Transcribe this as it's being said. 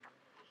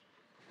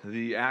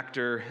The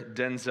actor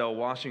Denzel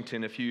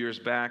Washington, a few years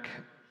back,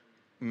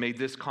 made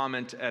this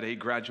comment at a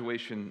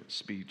graduation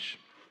speech.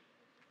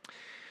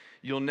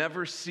 You'll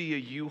never see a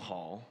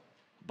U-Haul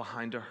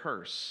behind a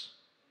hearse.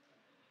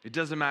 It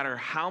doesn't matter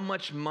how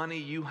much money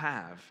you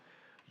have,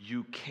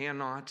 you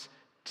cannot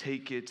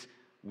take it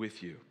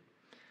with you.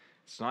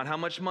 It's not how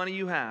much money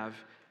you have,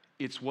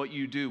 it's what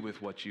you do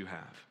with what you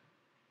have.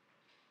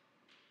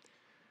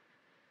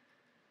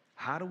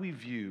 How do we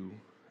view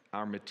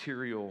our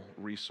material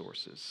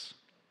resources?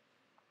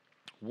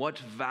 What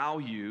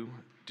value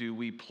do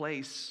we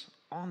place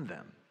on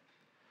them?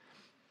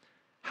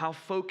 How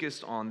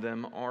focused on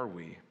them are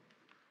we?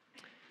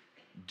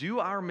 Do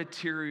our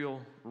material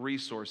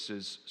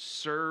resources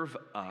serve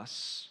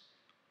us,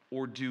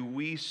 or do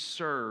we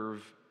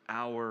serve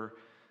our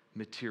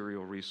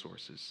material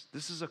resources?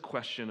 This is a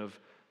question of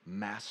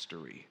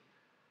mastery.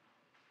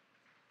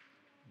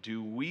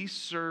 Do we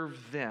serve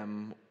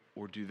them,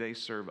 or do they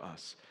serve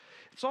us?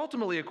 It's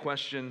ultimately a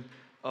question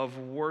of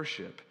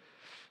worship.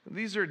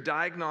 These are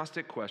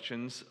diagnostic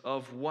questions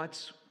of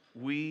what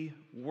we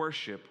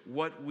worship,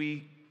 what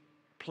we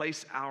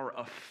place our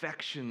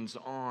affections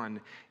on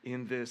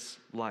in this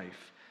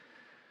life.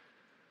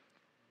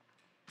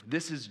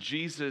 This is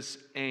Jesus'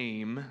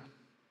 aim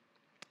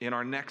in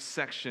our next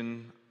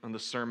section on the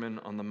Sermon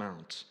on the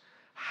Mount.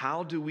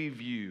 How do we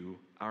view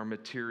our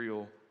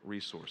material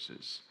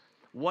resources?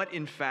 What,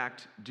 in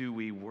fact, do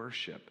we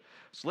worship?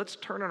 So let's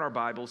turn in our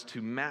Bibles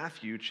to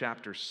Matthew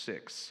chapter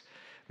 6.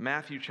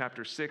 Matthew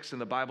chapter 6 in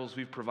the Bibles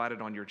we've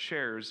provided on your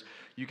chairs.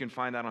 You can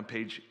find that on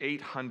page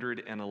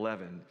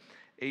 811.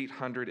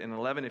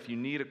 811. If you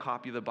need a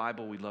copy of the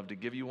Bible, we'd love to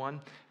give you one.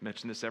 I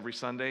mention this every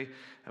Sunday.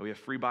 We have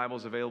free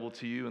Bibles available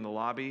to you in the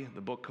lobby, the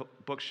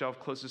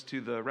bookshelf closest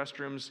to the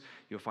restrooms.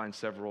 You'll find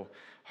several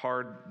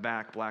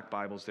hardback black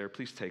Bibles there.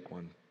 Please take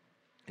one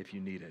if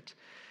you need it.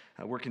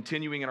 We're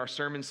continuing in our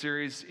sermon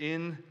series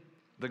in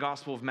the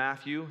Gospel of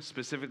Matthew,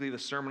 specifically the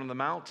Sermon on the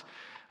Mount,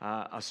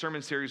 a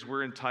sermon series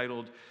we've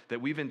entitled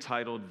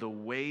The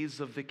Ways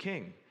of the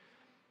King.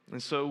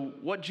 And so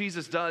what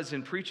Jesus does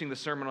in preaching the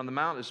Sermon on the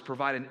Mount is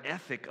provide an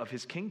ethic of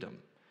his kingdom,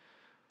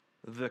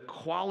 the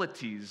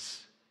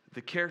qualities,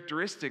 the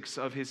characteristics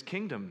of his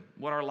kingdom,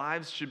 what our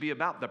lives should be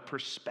about, the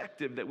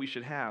perspective that we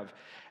should have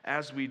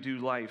as we do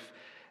life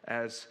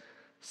as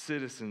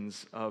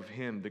citizens of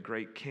him, the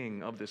great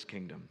king of this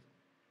kingdom.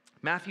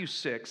 Matthew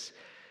 6,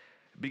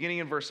 beginning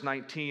in verse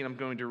 19, I'm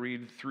going to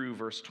read through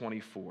verse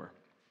 24.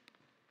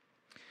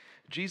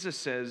 Jesus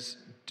says,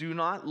 "Do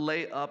not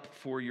lay up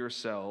for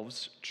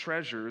yourselves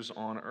treasures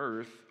on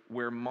earth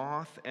where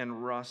moth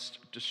and rust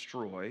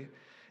destroy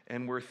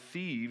and where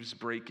thieves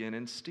break in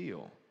and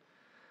steal.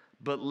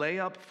 But lay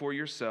up for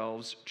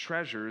yourselves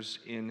treasures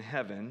in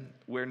heaven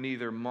where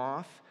neither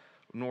moth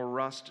nor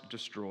rust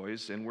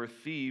destroys and where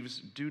thieves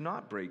do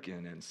not break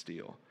in and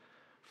steal.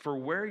 For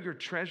where your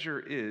treasure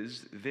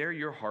is, there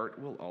your heart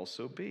will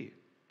also be.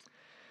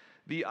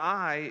 The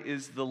eye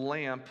is the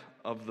lamp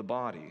of the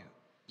body.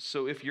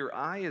 So if your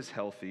eye is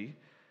healthy,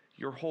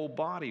 your whole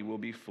body will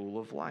be full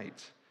of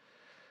light.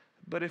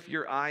 But if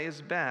your eye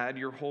is bad,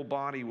 your whole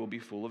body will be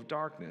full of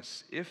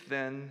darkness. If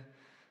then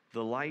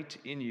the light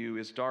in you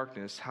is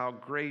darkness, how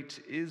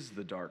great is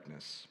the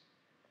darkness?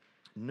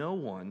 No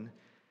one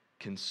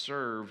can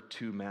serve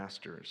two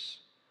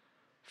masters,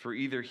 for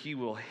either he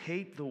will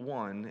hate the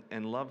one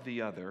and love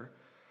the other,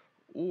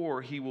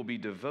 or he will be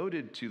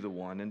devoted to the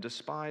one and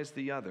despise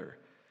the other.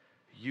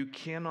 You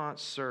cannot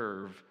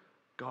serve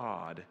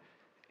God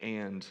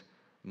and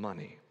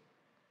money."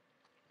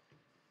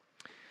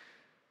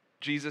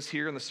 Jesus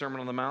here in the Sermon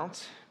on the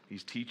Mount,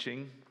 he's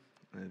teaching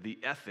the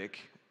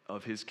ethic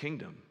of his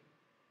kingdom,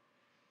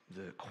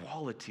 the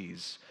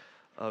qualities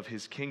of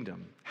his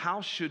kingdom. How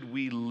should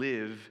we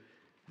live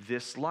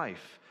this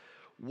life?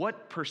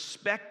 What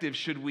perspective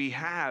should we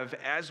have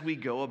as we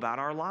go about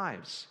our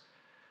lives?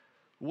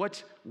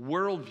 What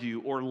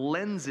worldview or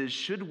lenses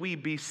should we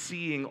be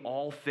seeing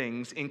all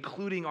things,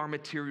 including our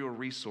material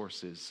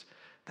resources?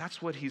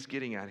 That's what he's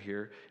getting at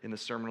here in the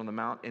Sermon on the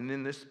Mount. And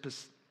in this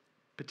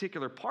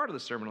particular part of the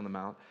Sermon on the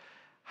Mount,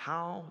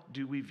 how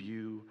do we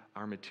view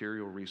our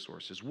material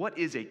resources? What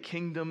is a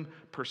kingdom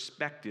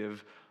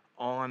perspective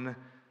on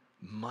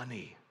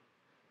money,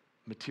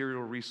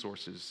 material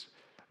resources?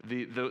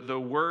 The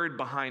word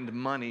behind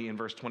money in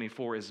verse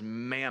 24 is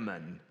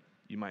mammon.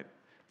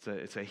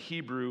 It's a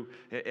Hebrew,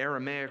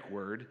 Aramaic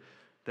word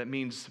that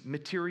means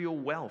material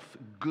wealth,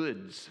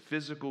 goods,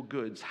 physical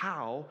goods.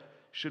 How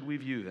should we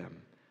view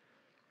them?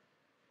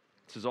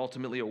 This is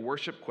ultimately a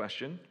worship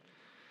question.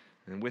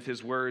 And with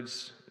his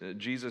words,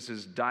 Jesus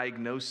is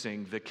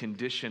diagnosing the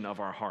condition of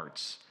our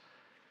hearts.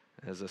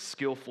 As a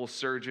skillful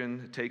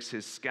surgeon takes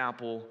his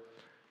scalpel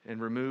and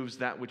removes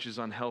that which is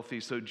unhealthy,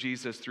 so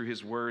Jesus, through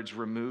his words,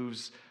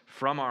 removes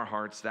from our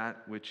hearts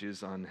that which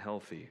is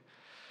unhealthy.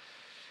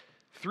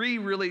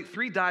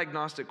 Three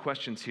diagnostic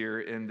questions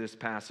here in this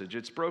passage.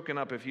 It's broken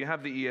up. If you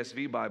have the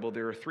ESV Bible,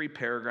 there are 3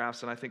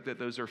 paragraphs, and I think that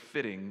those are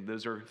fitting.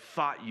 Those are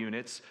thought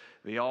units.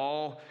 They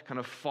all kind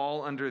of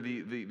fall under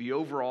the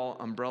overall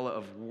umbrella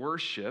of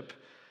worship.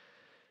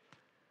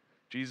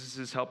 Jesus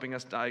is helping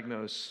us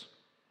diagnose,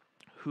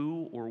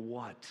 who or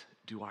what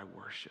do I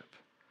worship?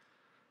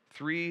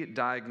 3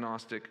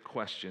 diagnostic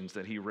questions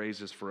that he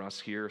raises for us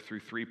here through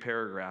 3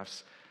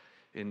 paragraphs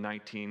in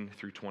 19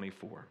 through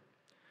 24.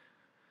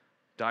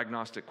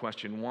 Diagnostic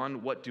question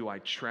 1, what do I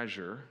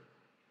treasure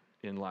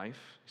in life?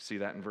 See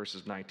that in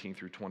verses 19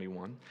 through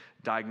 21.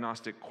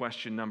 Diagnostic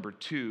question number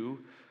 2,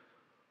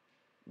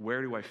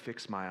 where do I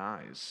fix my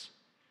eyes?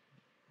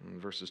 In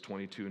verses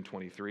 22 and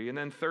 23. And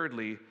then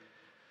thirdly,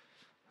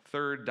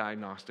 third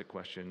diagnostic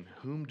question,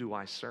 whom do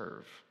I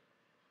serve?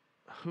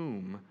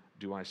 Whom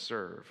do I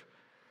serve?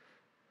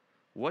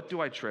 What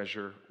do I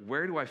treasure?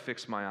 Where do I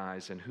fix my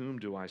eyes? And whom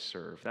do I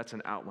serve? That's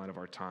an outline of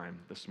our time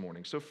this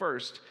morning. So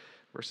first,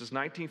 verses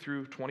 19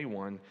 through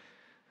 21,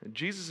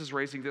 Jesus is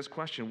raising this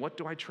question, what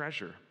do I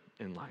treasure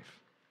in life?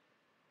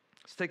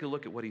 Let's take a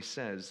look at what he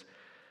says,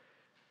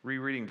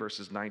 rereading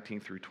verses 19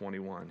 through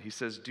 21. He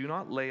says, do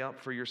not lay up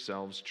for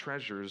yourselves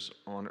treasures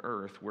on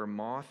earth where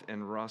moth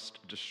and rust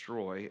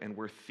destroy and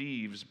where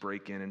thieves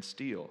break in and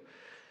steal.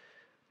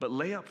 But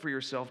lay up for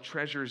yourself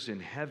treasures in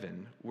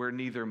heaven where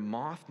neither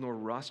moth nor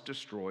rust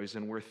destroys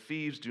and where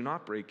thieves do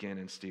not break in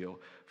and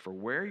steal. For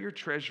where your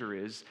treasure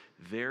is,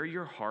 there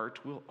your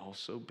heart will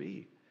also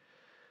be.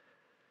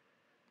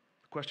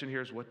 The question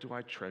here is, what do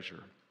I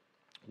treasure?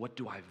 What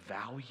do I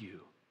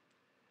value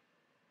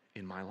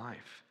in my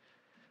life?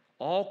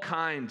 All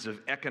kinds of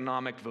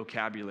economic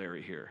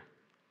vocabulary here.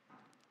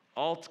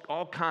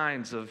 All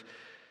kinds of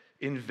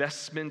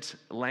investment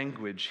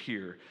language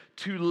here.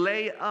 To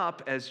lay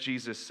up, as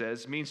Jesus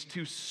says, means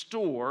to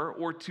store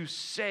or to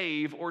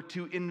save or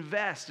to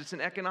invest. It's an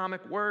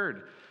economic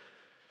word.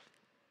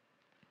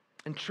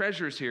 And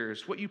treasures here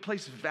is what you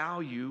place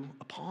value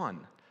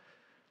upon.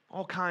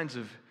 All kinds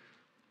of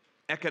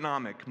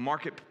economic,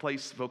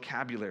 marketplace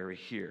vocabulary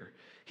here.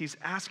 He's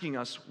asking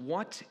us,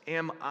 what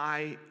am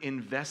I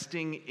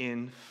investing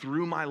in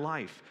through my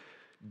life?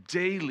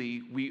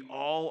 Daily, we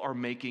all are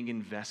making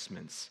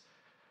investments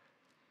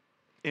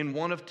in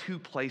one of 2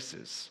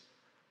 places,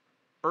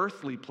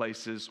 earthly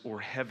places or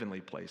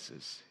heavenly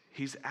places.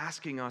 He's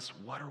asking us,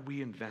 what are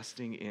we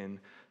investing in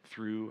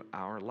through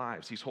our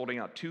lives? He's holding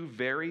out 2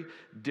 very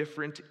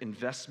different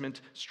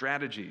investment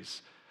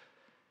strategies.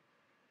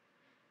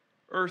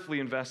 Earthly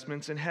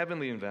investments and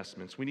heavenly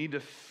investments. We need to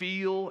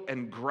feel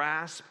and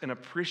grasp and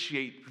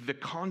appreciate the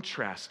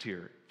contrast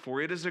here,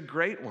 for it is a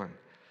great one.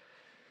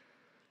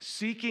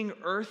 Seeking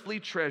earthly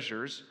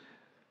treasures,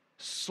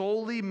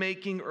 solely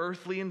making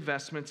earthly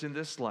investments in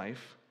this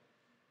life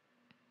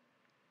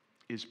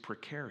is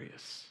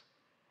precarious.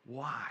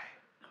 Why?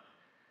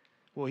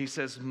 Well, he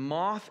says,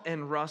 moth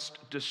and rust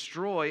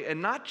destroy, and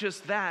not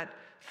just that,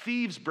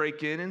 thieves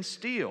break in and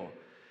steal.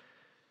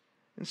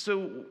 And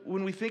so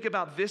when we think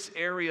about this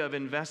area of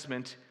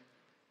investment,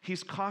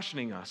 he's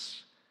cautioning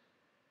us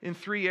in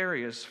 3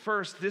 areas.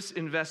 First, this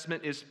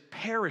investment is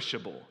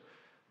perishable.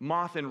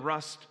 Moth and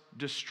rust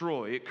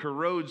destroy. It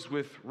corrodes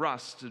with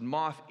rust, and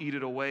moth eat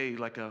it away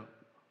like a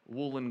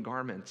woolen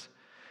garment.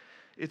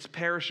 It's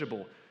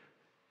perishable.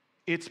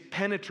 It's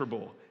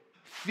penetrable.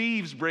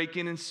 Thieves break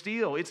in and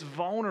steal. It's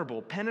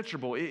vulnerable,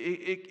 penetrable.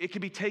 It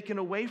can be taken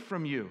away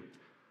from you.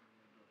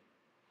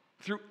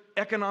 Through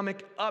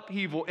economic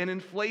upheaval and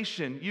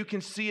inflation, you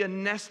can see a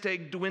nest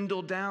egg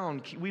dwindle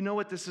down. We know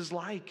what this is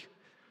like.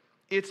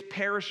 It's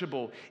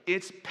perishable.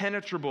 It's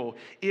penetrable.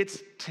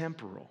 It's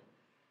temporal.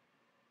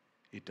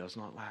 It does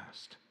not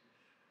last.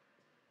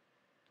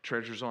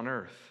 Treasures on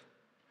earth.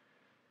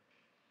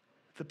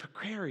 The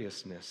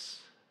precariousness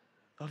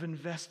of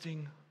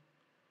investing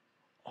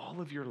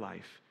all of your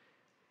life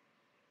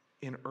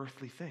in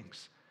earthly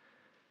things.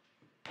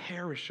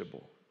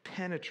 Perishable,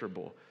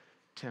 penetrable,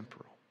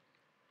 temporal.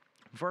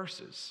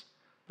 Versus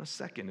a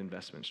second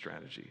investment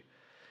strategy.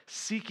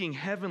 Seeking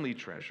heavenly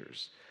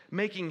treasures,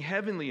 making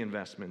heavenly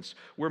investments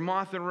where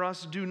moth and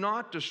rust do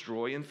not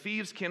destroy and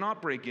thieves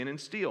cannot break in and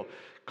steal.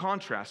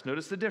 Contrast,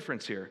 notice the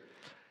difference here.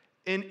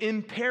 An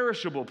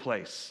imperishable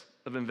place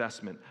of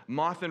investment.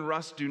 Moth and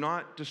rust do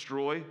not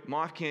destroy,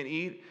 moth can't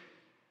eat,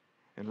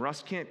 and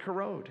rust can't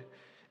corrode.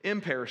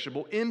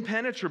 Imperishable,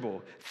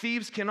 impenetrable.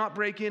 Thieves cannot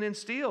break in and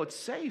steal. It's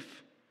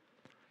safe.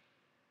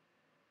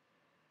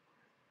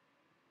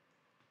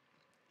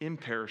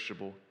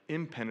 Imperishable,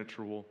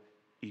 impenetrable,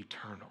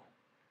 eternal.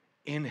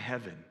 In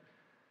heaven.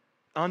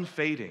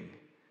 Unfading.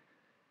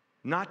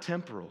 Not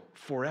temporal.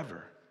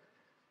 Forever.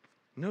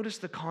 Notice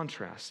the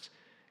contrast.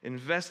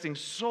 Investing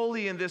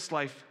solely in this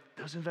life,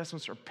 those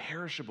investments are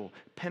perishable,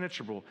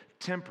 penetrable,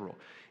 temporal.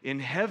 In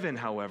heaven,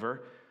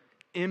 however,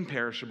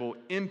 imperishable,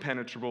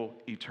 impenetrable,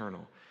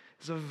 eternal.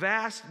 There's a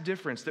vast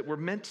difference that we're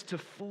meant to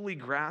fully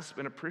grasp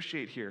and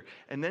appreciate here,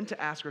 and then to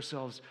ask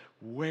ourselves,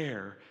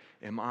 where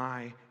am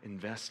I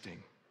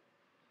investing?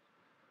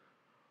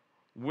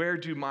 Where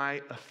do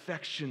my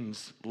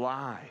affections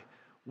lie?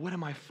 What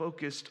am I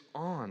focused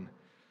on?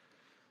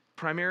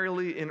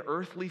 Primarily in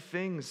earthly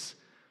things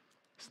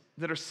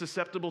that are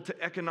susceptible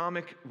to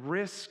economic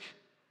risk,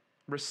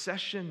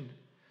 recession,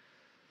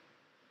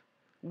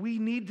 We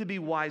need to be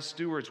wise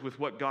stewards with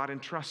what God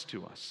entrusts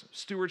to us.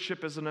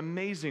 Stewardship is an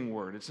amazing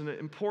word. It's an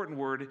important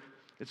word.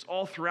 It's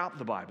all throughout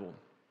the Bible,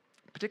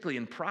 particularly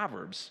in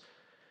Proverbs.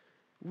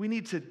 We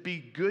need to be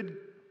good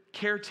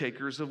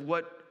caretakers of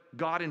what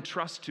God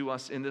entrusts to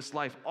us in this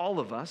life. All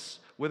of us,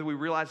 whether we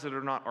realize it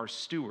or not, are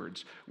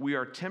stewards. We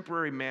are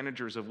temporary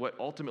managers of what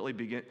ultimately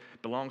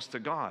belongs to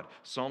God.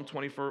 Psalm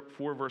 24,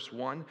 verse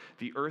 1,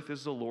 the earth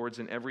is the Lord's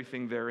and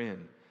everything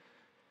therein.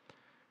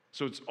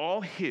 So it's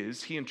all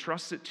His. He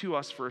entrusts it to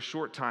us for a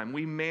short time.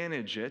 We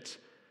manage it.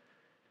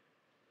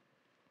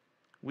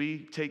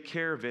 We take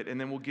care of it,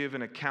 and then we'll give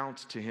an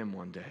account to Him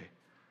one day.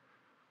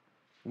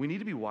 We need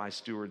to be wise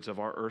stewards of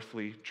our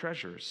earthly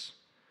treasures.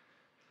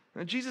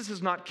 Now, Jesus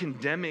is not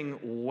condemning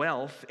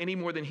wealth any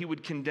more than He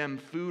would condemn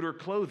food or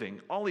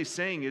clothing. All He's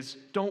saying is,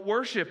 don't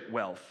worship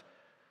wealth.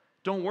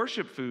 Don't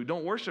worship food.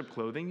 Don't worship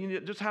clothing. You need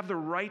to just have the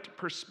right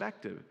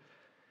perspective.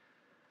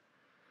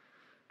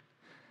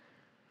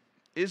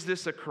 Is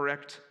this a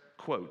correct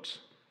quote?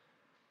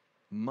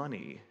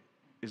 Money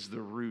is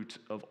the root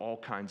of all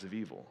kinds of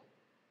evil.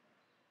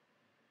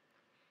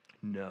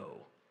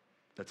 No,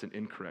 that's an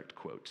incorrect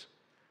quote.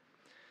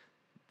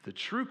 The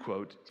true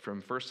quote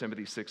from 1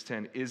 Timothy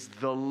 6:10 is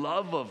the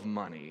love of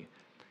money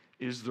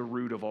is the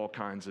root of all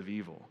kinds of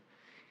evil.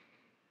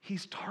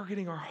 He's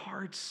targeting our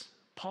hearts.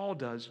 Paul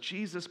does,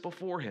 Jesus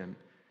before him.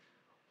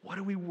 What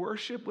do we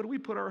worship? What do we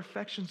put our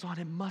affections on?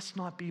 It must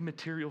not be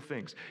material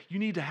things. You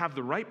need to have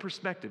the right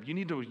perspective. You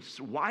need to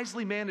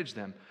wisely manage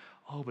them.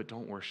 Oh, but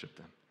don't worship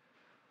them.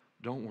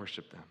 Don't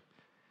worship them,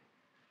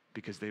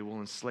 because they will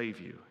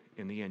enslave you.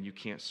 In the end, you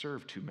can't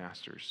serve two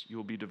masters. You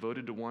will be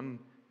devoted to one,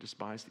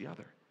 despise the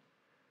other.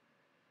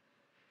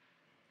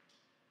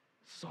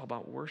 It's all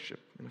about worship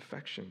and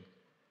affection.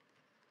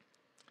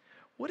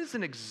 What is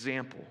an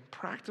example,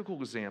 practical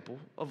example,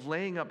 of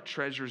laying up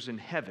treasures in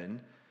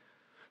heaven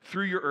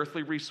through your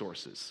earthly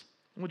resources?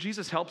 Well,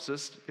 Jesus helps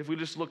us. If we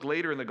just look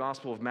later in the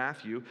Gospel of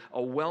Matthew,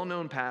 a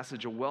well-known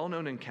passage, a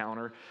well-known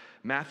encounter,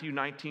 Matthew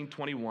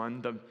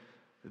 19:21,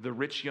 the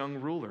rich young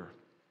ruler.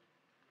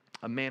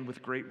 A man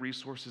with great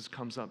resources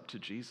comes up to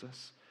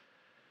Jesus.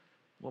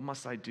 What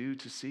must I do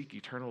to seek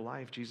eternal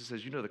life? Jesus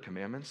says, you know the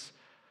commandments.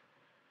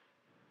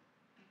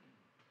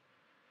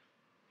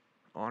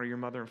 Honor your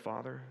mother and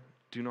father.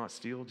 Do not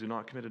steal. Do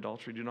not commit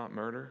adultery. Do not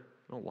murder.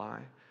 Don't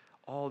lie.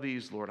 All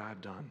these, Lord,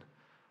 I've done.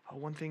 Oh,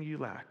 one thing you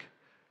lack.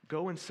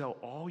 Go and sell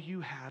all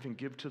you have and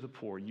give to the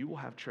poor. You will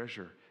have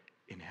treasure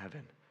in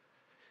heaven.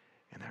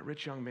 And that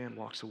rich young man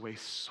walks away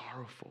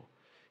sorrowful.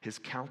 His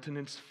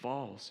countenance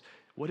falls.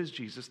 What has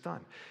Jesus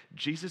done?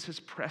 Jesus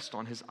has pressed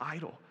on his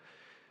idol,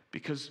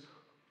 because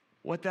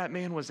what that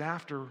man was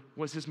after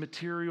was his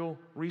material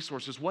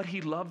resources. What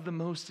he loved the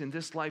most in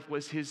this life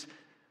was his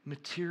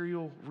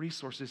material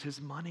resources,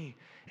 his money,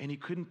 and he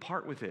couldn't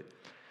part with it.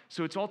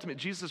 So it's ultimate.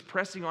 Jesus is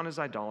pressing on his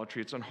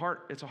idolatry. It's a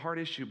hard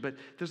issue, but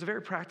there's a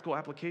very practical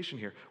application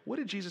here. What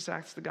did Jesus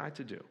ask the guy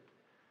to do?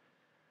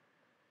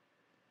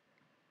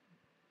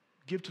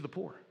 Give to the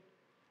poor.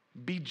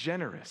 Be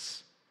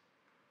generous.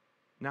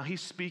 Now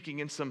he's speaking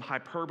in some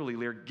hyperbole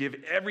there. Give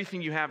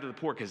everything you have to the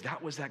poor, because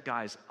that was that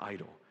guy's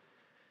idol.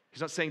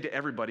 He's not saying to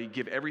everybody,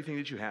 give everything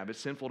that you have. It's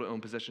sinful to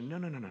own possession. No.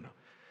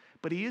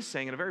 But he is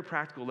saying at a very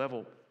practical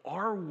level,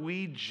 are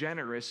we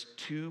generous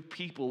to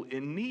people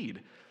in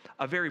need?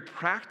 A very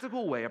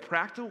practical way, a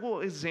practical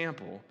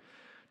example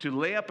to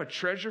lay up a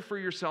treasure for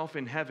yourself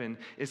in heaven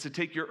is to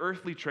take your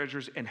earthly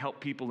treasures and help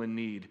people in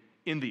need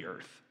in the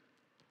earth.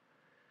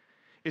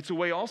 It's a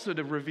way also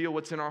to reveal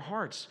what's in our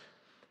hearts.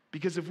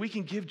 Because if we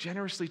can give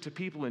generously to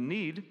people in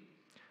need,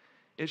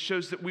 it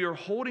shows that we are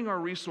holding our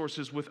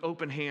resources with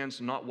open hands,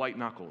 not white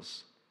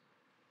knuckles.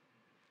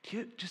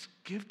 Just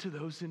give to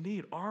those in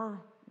need. Are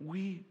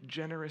we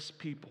generous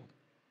people?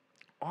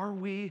 Are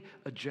we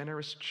a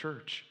generous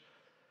church?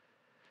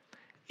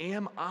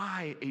 Am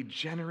I a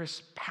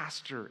generous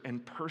pastor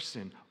and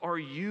person? Are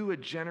you a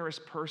generous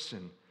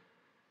person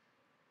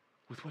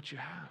with what you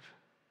have?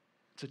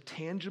 It's a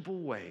tangible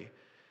way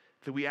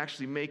that we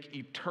actually make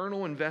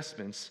eternal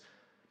investments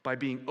by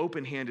being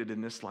open-handed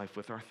in this life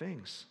with our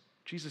things.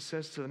 Jesus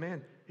says to the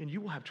man, and you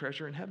will have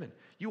treasure in heaven.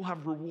 You will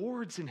have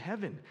rewards in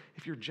heaven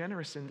if you're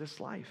generous in this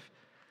life.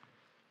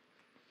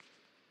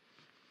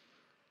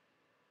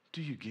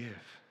 Do you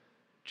give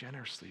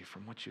generously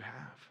from what you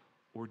have?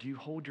 Or do you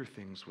hold your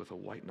things with a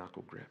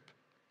white-knuckle grip?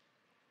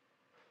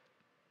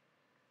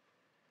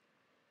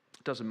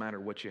 It doesn't matter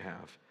what you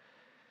have.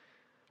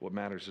 What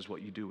matters is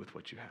what you do with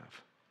what you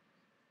have.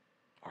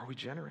 Are we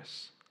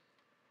generous?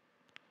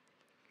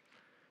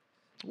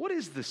 What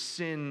is the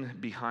sin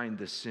behind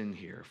the sin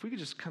here? If we could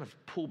just kind of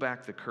pull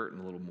back the curtain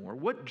a little more.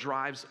 What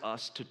drives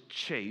us to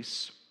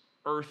chase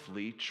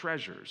earthly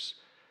treasures,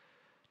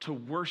 to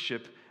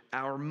worship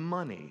our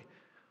money?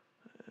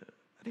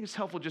 I think it's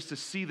helpful just to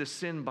see the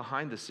sin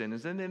behind the sin,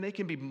 and then they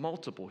can be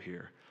multiple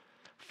here.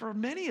 For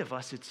many of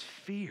us, it's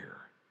fear.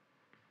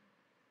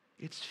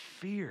 It's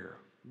fear.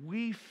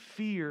 We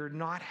fear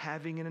not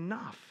having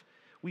enough.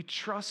 We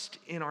trust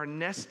in our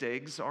nest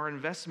eggs, our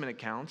investment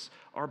accounts,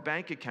 our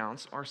bank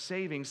accounts, our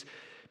savings,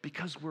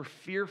 because we're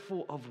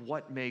fearful of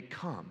what may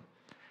come.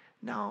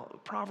 Now,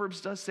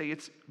 Proverbs does say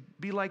it's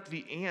be like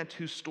the ant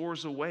who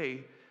stores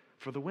away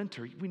for the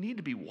winter. We need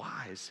to be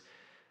wise,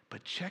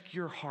 but check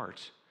your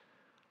heart.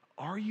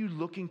 Are you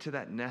looking to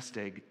that nest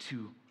egg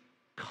to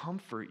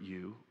comfort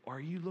you, or are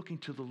you looking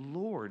to the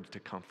Lord to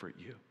comfort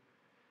you?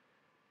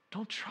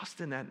 Don't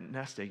trust in that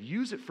nest egg.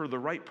 Use it for the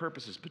right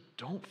purposes, but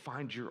don't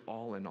find your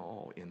all in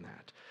all in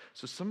that.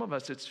 So some of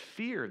us, it's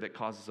fear that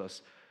causes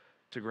us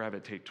to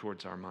gravitate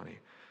towards our money.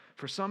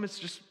 For some, it's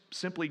just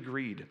simply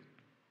greed,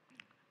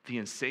 the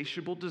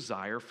insatiable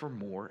desire for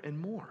more and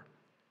more.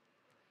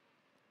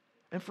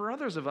 And for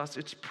others of us,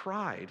 it's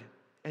pride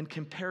and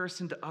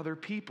comparison to other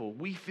people.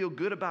 We feel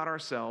good about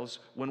ourselves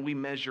when we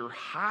measure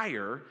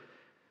higher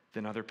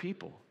than other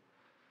people.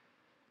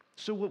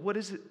 So what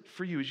is it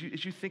for you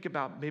as you think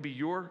about maybe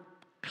your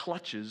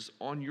clutches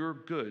on your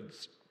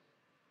goods?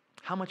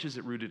 How much is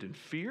it rooted in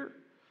fear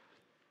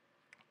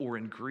or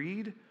in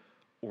greed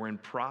or in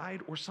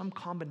pride or some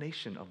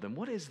combination of them?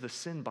 What is the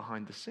sin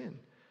behind the sin?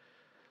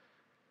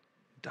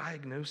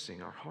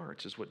 Diagnosing our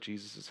hearts is what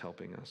Jesus is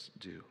helping us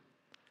do.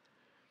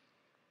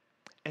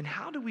 And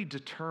how do we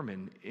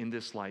determine in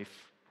this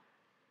life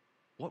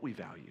what we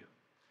value?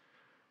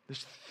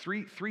 There's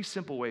three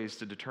simple ways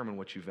to determine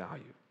what you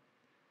value.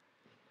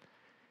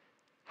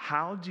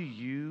 How do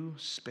you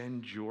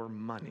spend your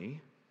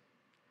money?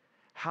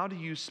 How do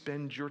you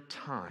spend your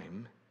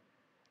time?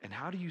 And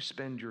how do you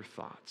spend your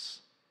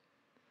thoughts?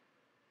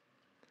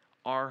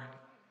 Our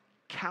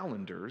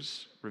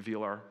calendars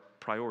reveal our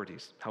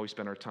priorities, how we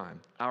spend our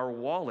time. Our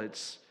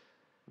wallets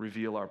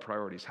reveal our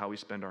priorities, how we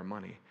spend our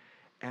money.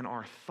 And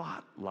our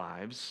thought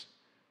lives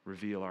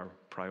reveal our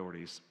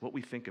priorities, what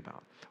we think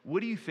about. What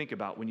do you think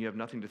about when you have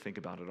nothing to think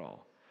about at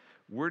all?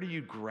 Where do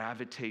you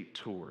gravitate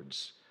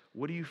towards?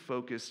 What are you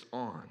focused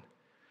on?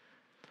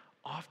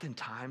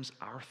 Oftentimes,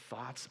 our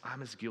thoughts,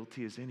 I'm as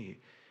guilty as any,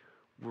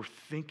 we're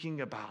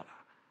thinking about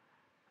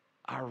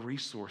our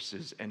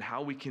resources and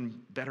how we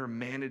can better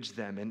manage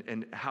them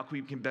and how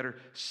we can better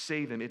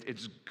save them.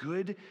 It's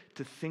good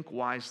to think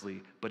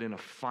wisely, but in a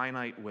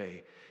finite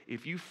way.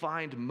 If you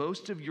find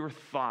most of your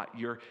thought,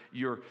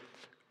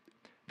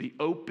 the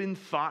open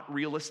thought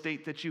real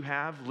estate that you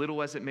have,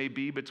 little as it may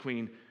be,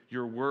 between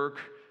your work,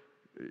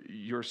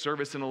 your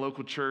service in a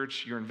local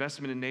church, your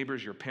investment in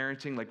neighbors, your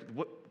parenting, like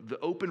what the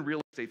open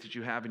real estate that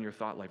you have in your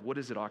thought life, what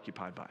is it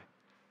occupied by?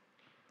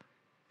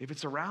 If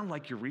it's around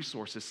like your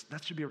resources,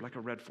 that should be like a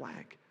red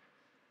flag.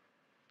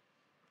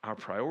 Our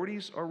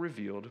priorities are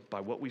revealed by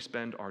what we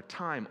spend our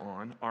time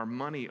on, our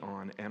money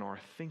on, and our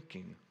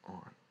thinking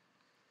on.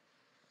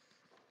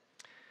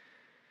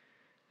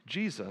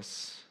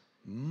 Jesus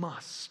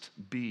must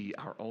be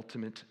our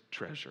ultimate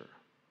treasure.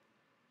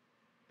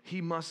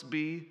 He must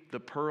be the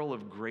pearl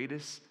of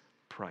greatest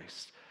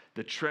price,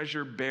 the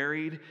treasure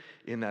buried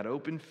in that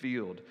open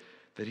field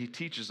that he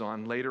teaches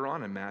on later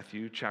on in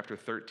Matthew chapter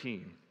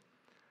 13.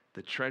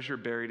 The treasure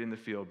buried in the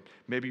field.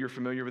 Maybe you're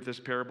familiar with this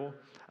parable.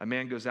 A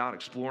man goes out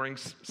exploring,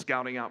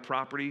 scouting out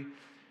property,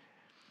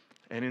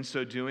 and in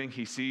so doing,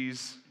 he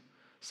sees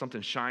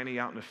something shiny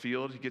out in the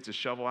field. He gets his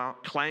shovel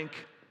out, clank,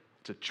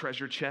 it's a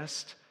treasure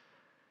chest.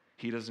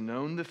 He doesn't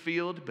own the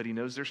field, but he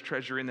knows there's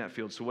treasure in that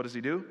field. So what does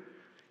he do?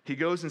 He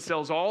goes and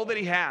sells all that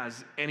he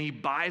has, and he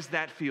buys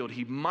that field.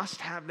 He must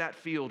have that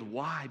field.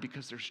 Why?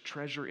 Because there's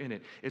treasure in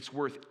it. It's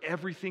worth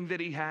everything that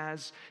he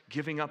has,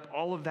 giving up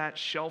all of that,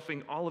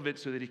 shelving all of it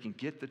so that he can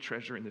get the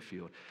treasure in the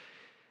field.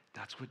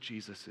 That's what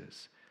Jesus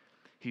is.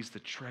 He's the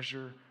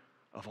treasure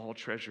of all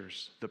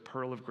treasures, the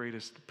pearl of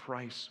greatest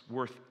price,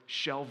 worth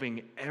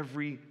shelving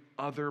every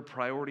other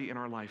priority in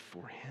our life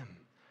for him.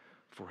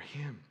 For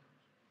him.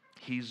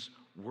 He's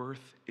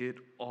worth it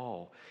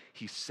all.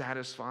 He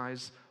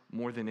satisfies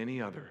more than any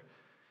other,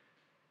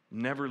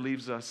 never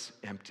leaves us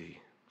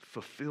empty,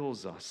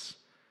 fulfills us.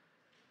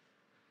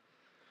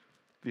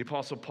 The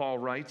Apostle Paul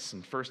writes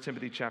in 1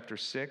 Timothy chapter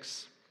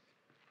 6,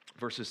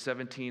 verses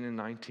 17 and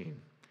 19,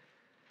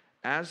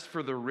 "As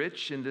for the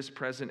rich in this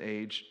present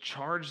age,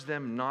 charge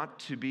them not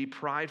to be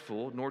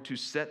prideful, nor to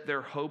set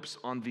their hopes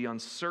on the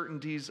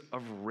uncertainties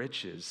of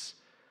riches,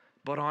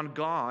 but on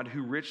God,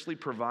 who richly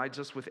provides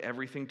us with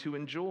everything to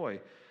enjoy.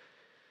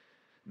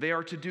 They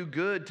are to do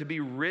good, to be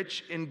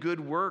rich in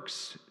good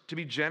works, to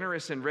be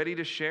generous and ready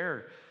to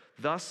share,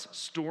 thus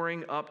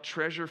storing up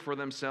treasure for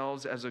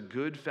themselves as a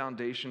good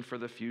foundation for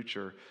the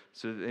future,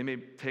 so that they may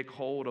take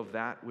hold of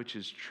that which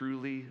is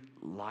truly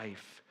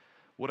life."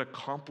 What a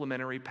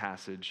complementary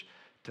passage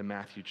to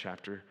Matthew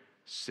chapter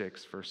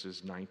 6,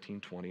 verses 19,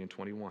 20, and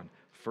 21.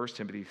 1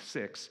 Timothy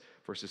 6,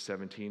 verses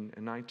 17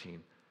 and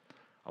 19.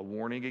 A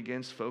warning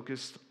against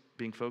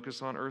being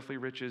focused on earthly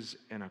riches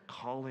and a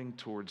calling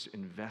towards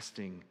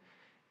investing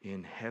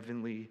in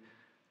heavenly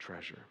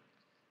treasure.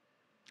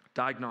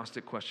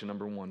 Diagnostic question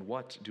number 1,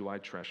 what do I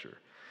treasure?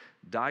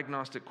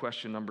 Diagnostic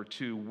question number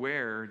 2,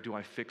 where do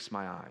I fix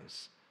my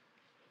eyes?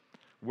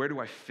 Where do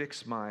I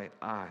fix my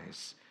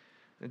eyes?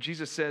 And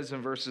Jesus says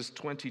in verses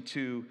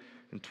 22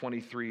 and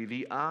 23,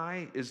 "The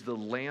eye is the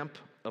lamp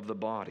of the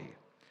body.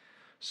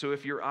 So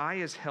if your eye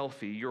is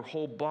healthy, your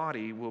whole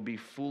body will be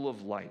full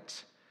of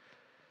light.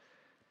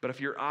 But if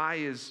your eye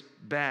is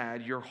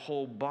bad, your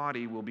whole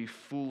body will be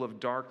full of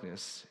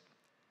darkness.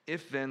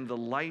 If then the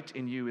light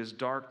in you is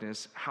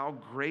darkness, how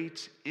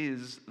great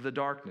is the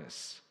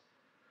darkness?"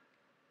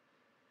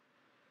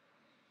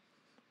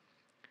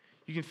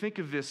 You can think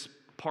of this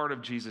part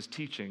of Jesus'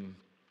 teaching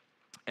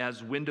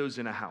as windows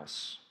in a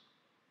house,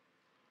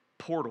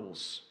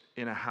 portals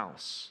in a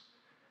house.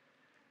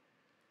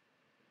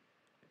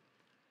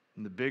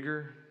 And the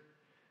bigger,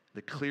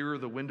 the clearer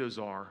the windows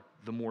are,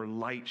 the more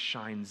light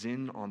shines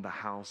in on the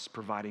house,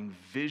 providing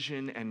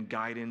vision and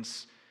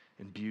guidance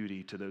and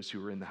beauty to those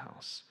who are in the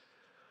house.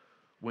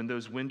 When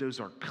those windows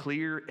are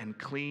clear and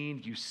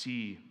clean, you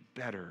see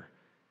better,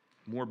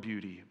 more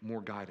beauty,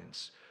 more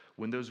guidance.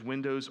 When those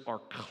windows are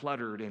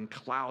cluttered and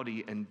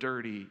cloudy and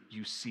dirty,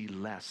 you see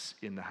less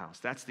in the house.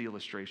 That's the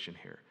illustration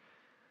here.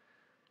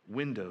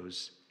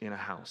 Windows in a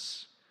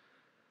house.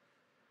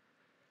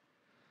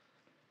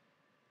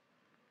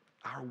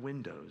 Our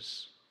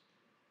windows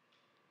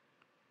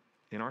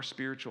in our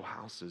spiritual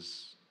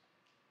houses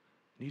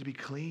need to be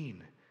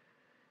clean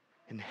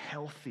and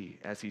healthy,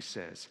 as he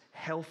says.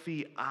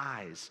 Healthy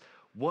eyes.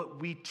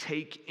 What we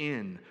take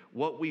in,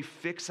 what we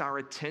fix our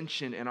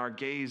attention and our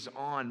gaze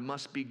on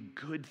must be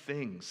good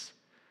things.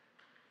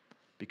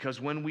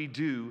 Because when we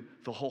do,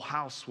 the whole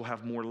house will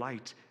have more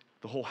light.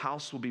 The whole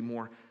house will be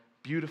more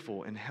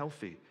beautiful and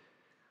healthy.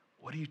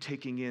 What are you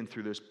taking in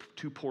through those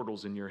two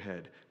portals in your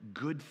head?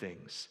 Good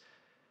things,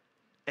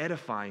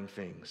 edifying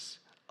things,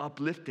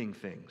 uplifting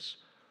things,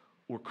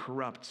 or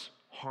corrupt,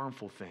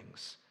 harmful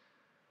things?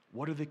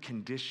 What are the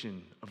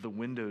condition of the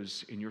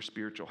windows in your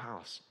spiritual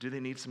house? Do they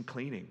need some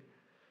cleaning?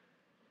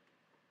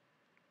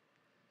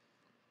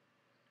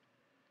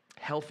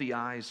 Healthy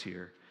eyes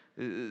here.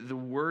 The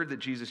word that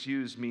Jesus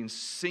used means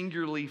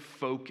singularly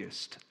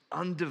focused,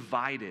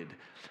 undivided,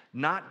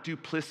 not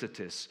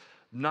duplicitous,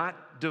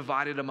 not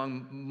divided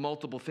among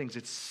multiple things.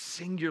 It's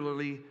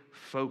singularly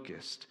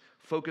focused,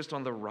 focused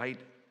on the right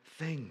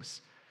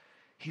things.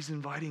 He's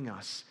inviting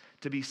us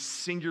to be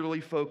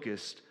singularly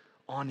focused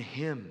on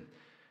him,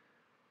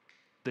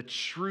 the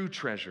true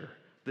treasure,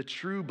 the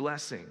true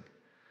blessing.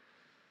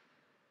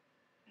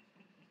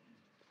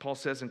 Paul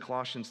says in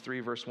Colossians 3,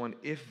 verse 1,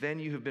 "If then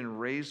you have been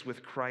raised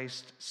with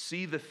Christ,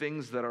 see the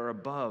things that are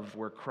above,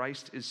 where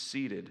Christ is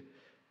seated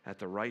at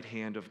the right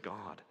hand of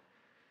God."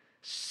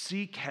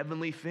 Seek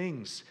heavenly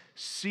things.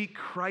 Seek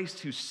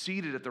Christ who's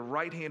seated at the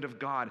right hand of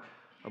God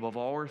above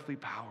all earthly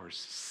powers.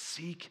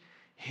 Seek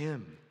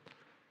him.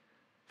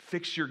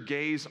 Fix your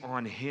gaze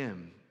on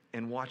him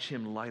and watch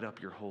him light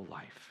up your whole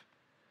life.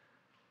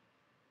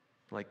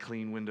 Like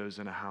clean windows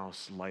in a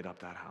house, light up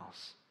that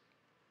house.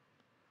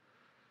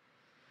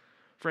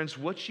 Friends,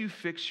 what you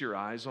fix your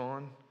eyes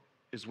on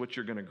is what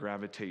you're going to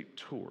gravitate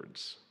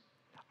towards.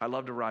 I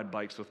love to ride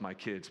bikes with my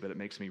kids, but it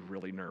makes me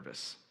really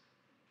nervous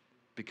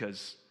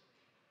because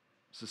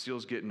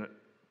Cecile's getting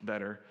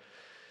better,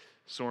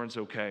 Soren's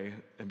okay,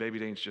 and baby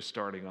Dane's just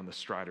starting on the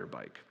Strider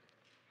bike.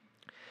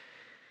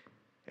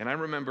 And I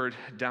remembered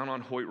down on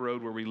Hoyt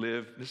Road where we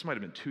live, this might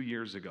have been 2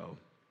 years ago,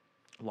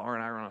 Laura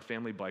and I were on a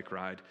family bike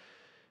ride,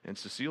 and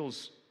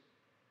Cecile's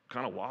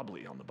kind of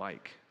wobbly on the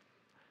bike.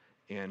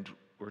 And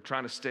we're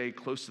trying to stay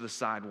close to the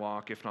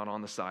sidewalk, if not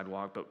on the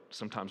sidewalk, but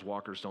sometimes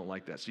walkers don't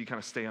like that. So you kind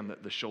of stay on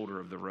the shoulder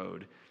of the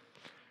road.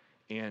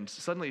 And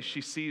suddenly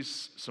she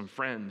sees some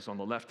friends on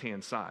the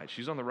left-hand side.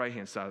 She's on the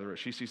right-hand side of the road.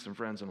 She sees some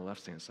friends on the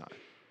left-hand side.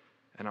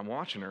 And I'm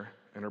watching her,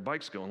 and her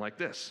bike's going like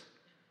this.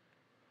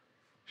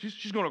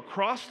 She's going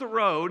across the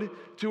road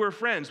to her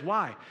friends.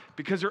 Why?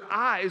 Because her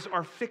eyes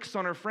are fixed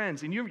on her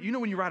friends. And you know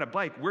when you ride a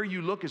bike, where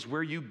you look is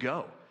where you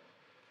go.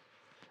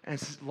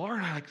 And Laura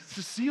and I are like,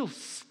 "Cecile,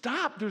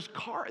 stop. There's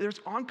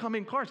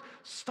oncoming cars.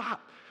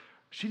 Stop."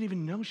 She didn't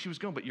even know she was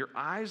going, but your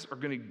eyes are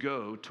going to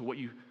go to what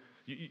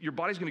your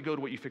body's going to go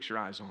to what you fix your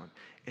eyes on.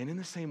 And in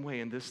the same way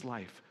in this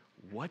life,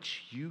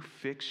 what you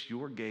fix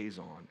your gaze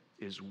on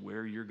is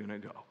where you're going to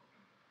go.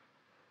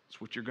 It's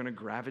what you're going to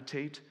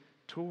gravitate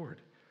toward.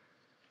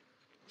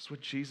 That's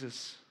what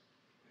Jesus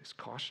is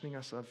cautioning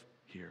us of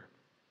here.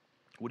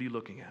 What are you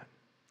looking at?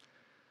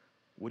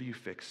 What are you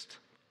fixed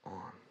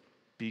on?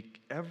 Be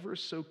ever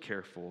so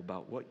careful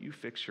about what you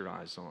fix your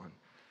eyes on,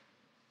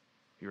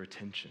 your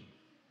attention.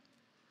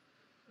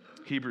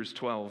 Hebrews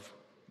 12,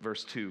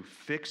 verse 2,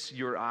 "Fix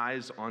your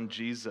eyes on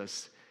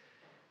Jesus,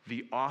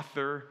 the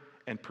author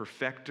and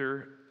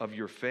perfecter of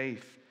your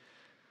faith,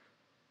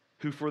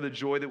 who for the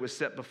joy that was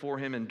set before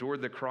him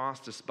endured the cross,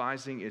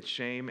 despising its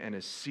shame, and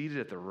is seated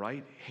at the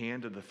right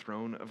hand of the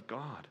throne of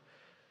God."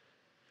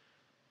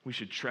 We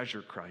should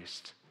treasure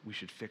Christ. We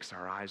should fix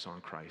our eyes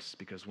on Christ,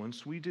 because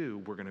once we do,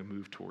 we're going to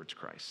move towards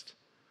Christ,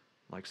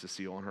 like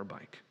Cecile on her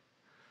bike.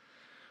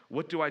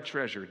 What do I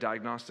treasure?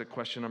 Diagnostic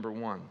question number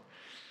 1.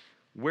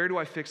 Where do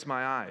I fix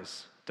my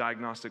eyes?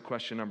 Diagnostic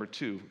question number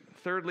 2.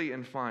 Thirdly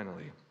and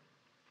finally,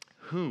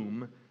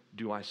 whom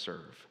do I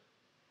serve?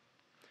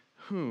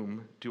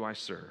 Whom do I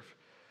serve?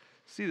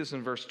 See this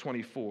in verse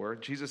 24.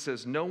 Jesus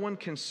says, "No one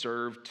can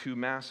serve two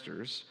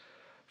masters,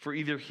 For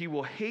either he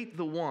will hate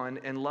the one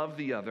and love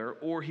the other,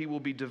 or he will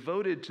be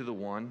devoted to the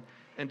one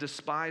and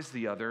despise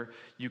the other.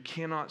 You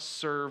cannot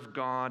serve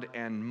God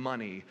and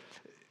money.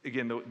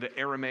 Again, the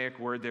Aramaic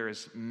word there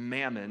is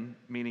mammon,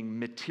 meaning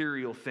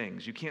material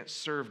things. You can't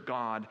serve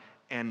God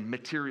and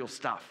material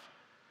stuff.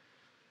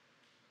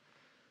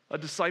 A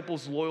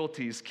disciple's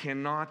loyalties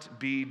cannot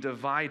be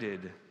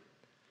divided.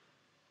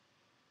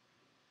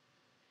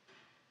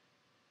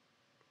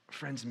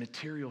 Friends,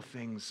 material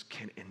things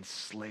can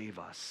enslave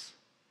us.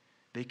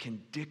 They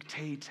can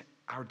dictate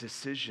our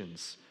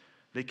decisions.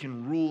 They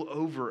can rule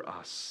over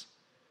us.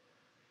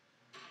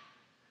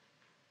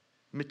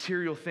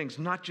 Material things,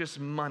 not just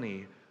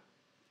money,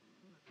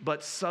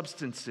 but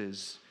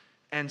substances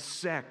and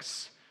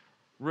sex,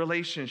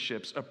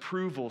 relationships,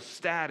 approval,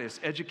 status,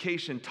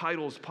 education,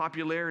 titles,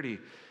 popularity,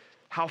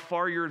 how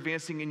far you're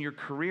advancing in your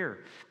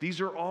career.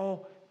 These are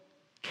all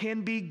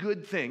can be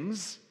good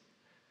things,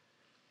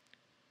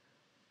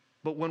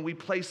 but when we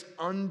place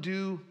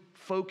undue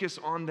focus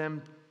on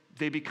them,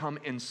 they become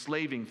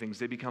enslaving things.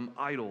 They become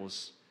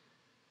idols,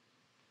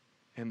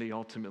 and they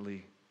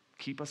ultimately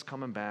keep us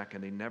coming back,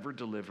 and they never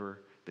deliver.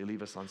 They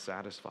leave us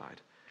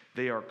unsatisfied.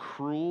 They are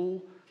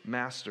cruel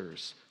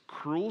masters,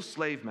 cruel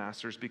slave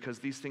masters, because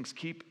these things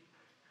keep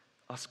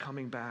us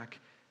coming back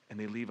and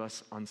they leave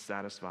us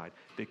unsatisfied.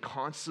 They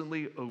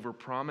constantly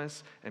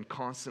overpromise and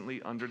constantly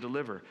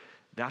underdeliver.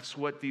 That's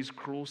what these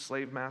cruel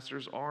slave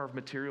masters are of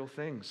material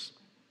things.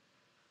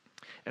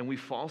 And we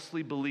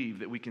falsely believe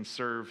that we can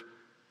serve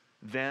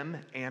them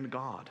and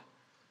God.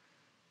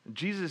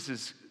 Jesus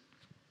is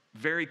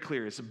very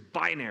clear. It's a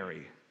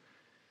binary.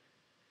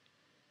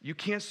 You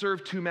can't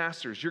serve two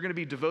masters. You're going to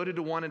be devoted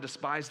to one and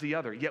despise the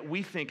other. Yet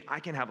we think I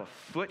can have a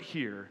foot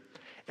here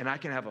and I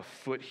can have a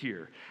foot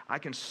here. I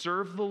can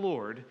serve the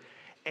Lord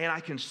and I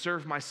can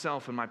serve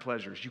myself and my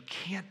pleasures. You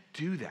can't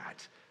do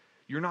that.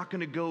 You're not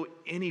going to go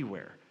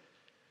anywhere.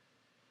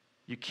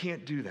 You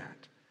can't do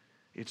that.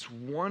 It's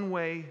one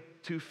way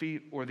 2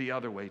 feet or the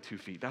other way 2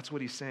 feet. That's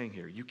what he's saying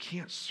here. You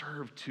can't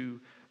serve two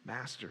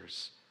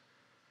masters.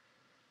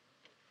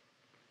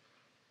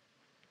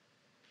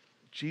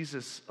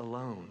 Jesus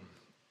alone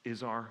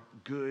is our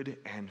good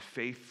and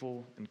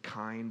faithful and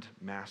kind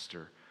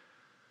master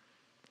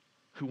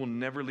who will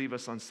never leave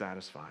us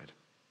unsatisfied.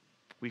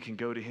 We can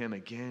go to him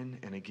again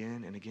and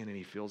again and again, and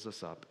he fills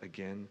us up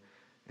again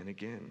and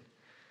again.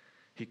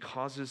 He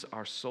causes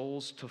our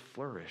souls to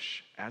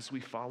flourish as we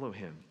follow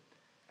him,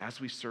 as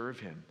we serve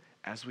him,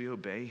 as we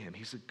obey him.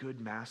 He's a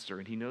good master,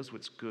 and he knows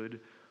what's good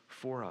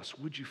for us.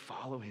 Would you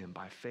follow him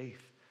by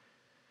faith?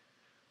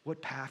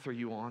 What path are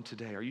you on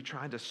today? Are you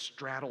trying to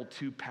straddle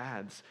two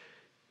paths?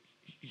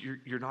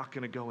 You're not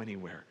going to go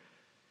anywhere.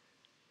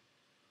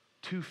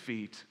 2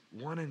 feet,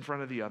 one in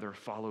front of the other,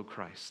 follow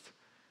Christ.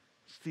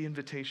 It's the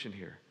invitation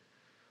here.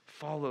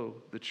 Follow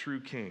the true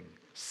King.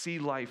 See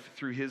life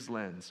through his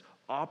lens.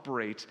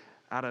 Operate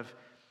out of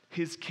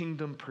his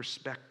kingdom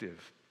perspective.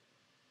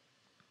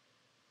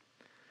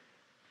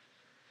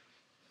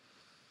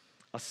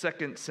 A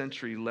 2nd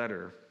century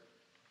letter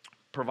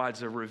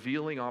provides a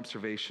revealing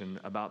observation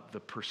about the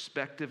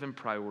perspective and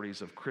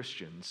priorities of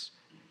Christians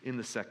in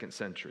the 2nd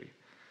century.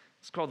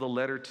 It's called the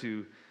Letter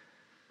to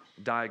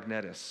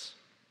Diognetus.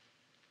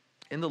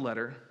 In the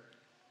letter,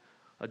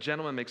 a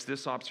gentleman makes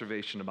this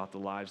observation about the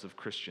lives of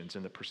Christians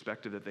and the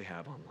perspective that they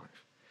have on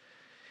life.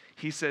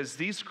 He says,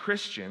 these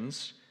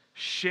Christians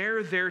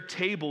share their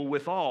table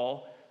with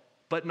all,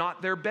 but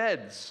not their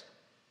beds.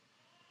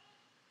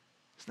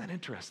 Isn't that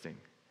interesting?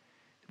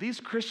 These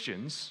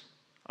Christians,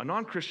 a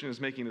non-Christian is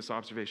making this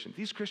observation.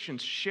 These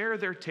Christians share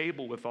their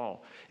table with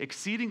all,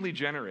 exceedingly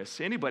generous.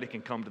 Anybody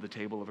can come to the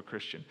table of a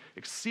Christian,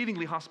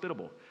 exceedingly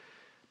hospitable.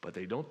 But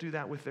they don't do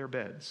that with their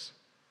beds.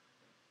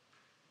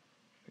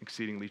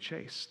 Exceedingly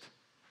chaste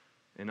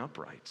and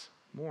upright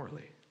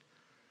morally.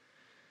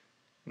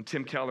 And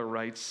Tim Keller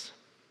writes,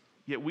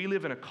 yet we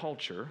live in a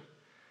culture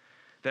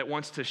that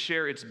wants to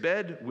share its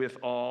bed with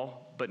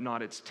all, but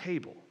not its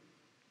table.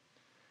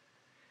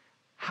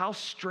 How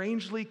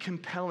strangely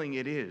compelling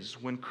it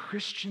is when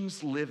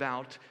Christians live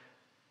out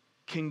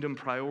kingdom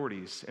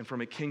priorities and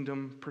from a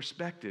kingdom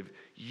perspective.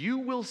 You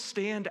will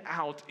stand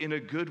out in a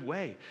good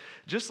way.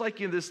 Just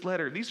like in this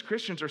letter, these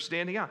Christians are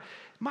standing out.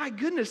 My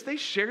goodness, they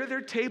share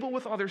their table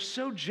with all. They're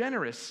so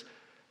generous,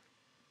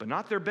 but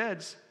not their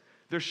beds.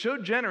 They're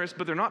so generous,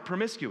 but they're not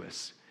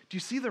promiscuous. Do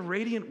you see the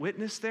radiant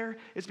witness there?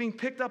 It's being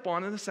picked up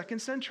on in the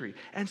 2nd century.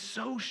 And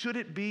so should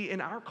it be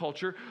in our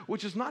culture,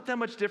 which is not that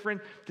much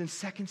different than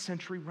 2nd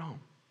century Rome.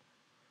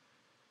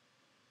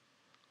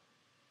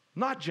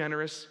 Not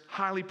generous,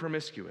 highly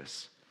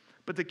promiscuous.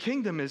 But the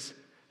kingdom is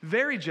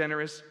very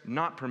generous,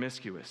 not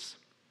promiscuous.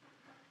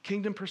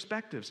 Kingdom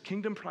perspectives,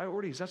 kingdom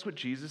priorities, that's what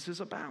Jesus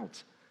is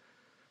about.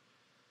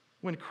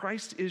 When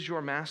Christ is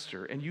your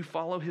master and you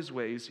follow his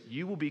ways,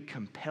 you will be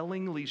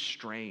compellingly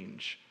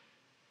strange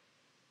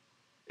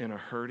in a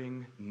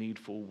hurting,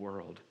 needful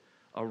world.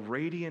 A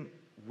radiant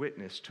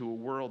witness to a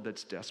world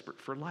that's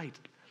desperate for light.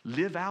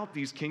 Live out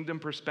these kingdom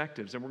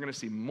perspectives, and we're going to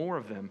see more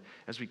of them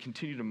as we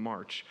continue to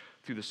march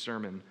through the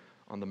Sermon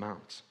on the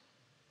Mount.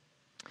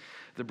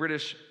 The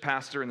British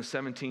pastor in the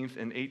 17th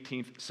and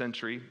 18th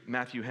century,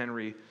 Matthew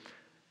Henry,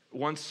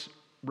 once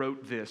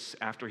wrote this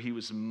after he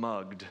was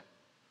mugged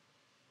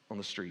on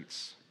the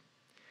streets.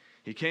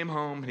 He came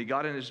home, he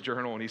got in his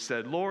journal, and he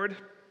said, "Lord,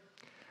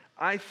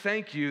 I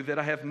thank you that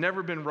I have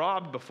never been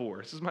robbed before.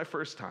 This is my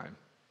first time.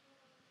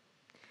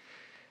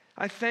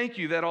 I thank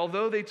you that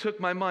although they took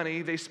my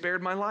money, they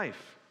spared my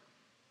life.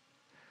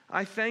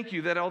 I thank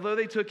you that although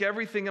they took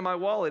everything in my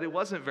wallet, it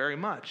wasn't very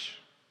much.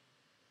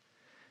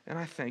 And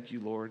I thank you,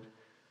 Lord,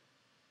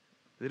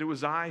 that it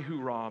was I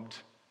who robbed,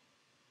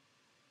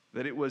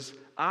 that it was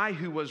I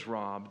who was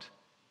robbed,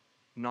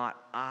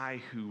 not I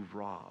who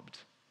robbed."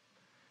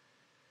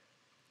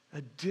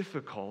 A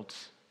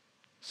difficult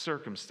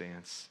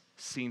circumstance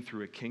seen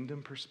through a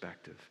kingdom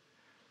perspective.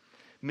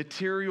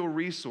 Material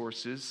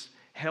resources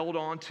held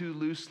on too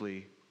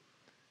loosely.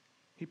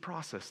 He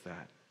processed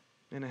that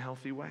in a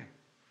healthy way.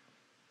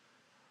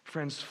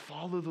 Friends,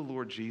 follow the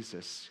Lord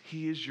Jesus.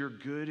 He is your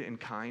good and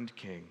kind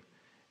King,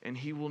 and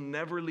he will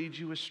never lead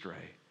you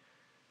astray.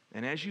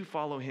 And as you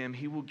follow him,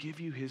 he will give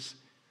you his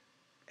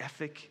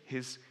ethic,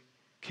 his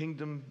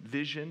kingdom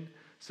vision,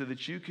 so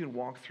that you can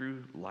walk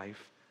through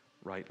life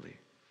rightly.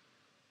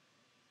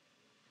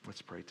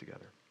 Let's pray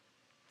together.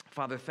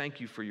 Father, thank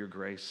you for your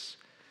grace.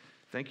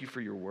 Thank you for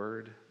your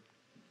word.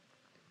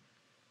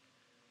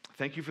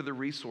 Thank you for the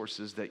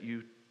resources that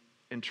you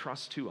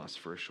entrust to us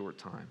for a short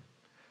time.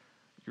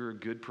 You're a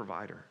good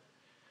provider.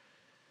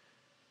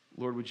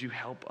 Lord, would you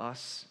help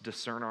us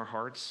discern our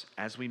hearts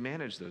as we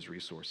manage those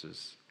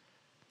resources?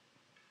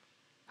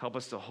 Help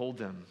us to hold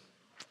them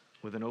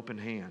with an open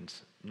hand,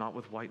 not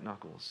with white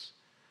knuckles.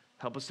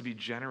 Help us to be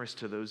generous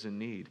to those in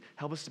need.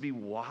 Help us to be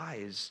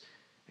wise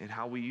in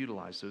how we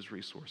utilize those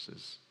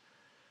resources.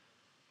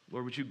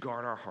 Lord, would you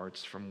guard our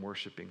hearts from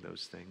worshiping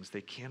those things?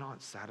 They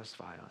cannot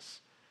satisfy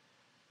us,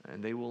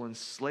 and they will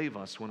enslave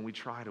us when we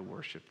try to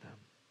worship them.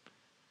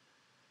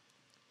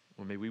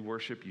 Or may we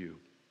worship you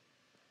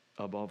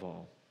above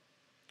all,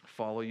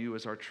 follow you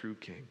as our true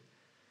King.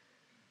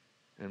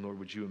 And Lord,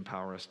 would you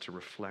empower us to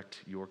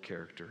reflect your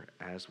character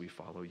as we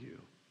follow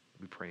you?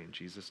 We pray in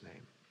Jesus'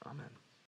 name. Amen.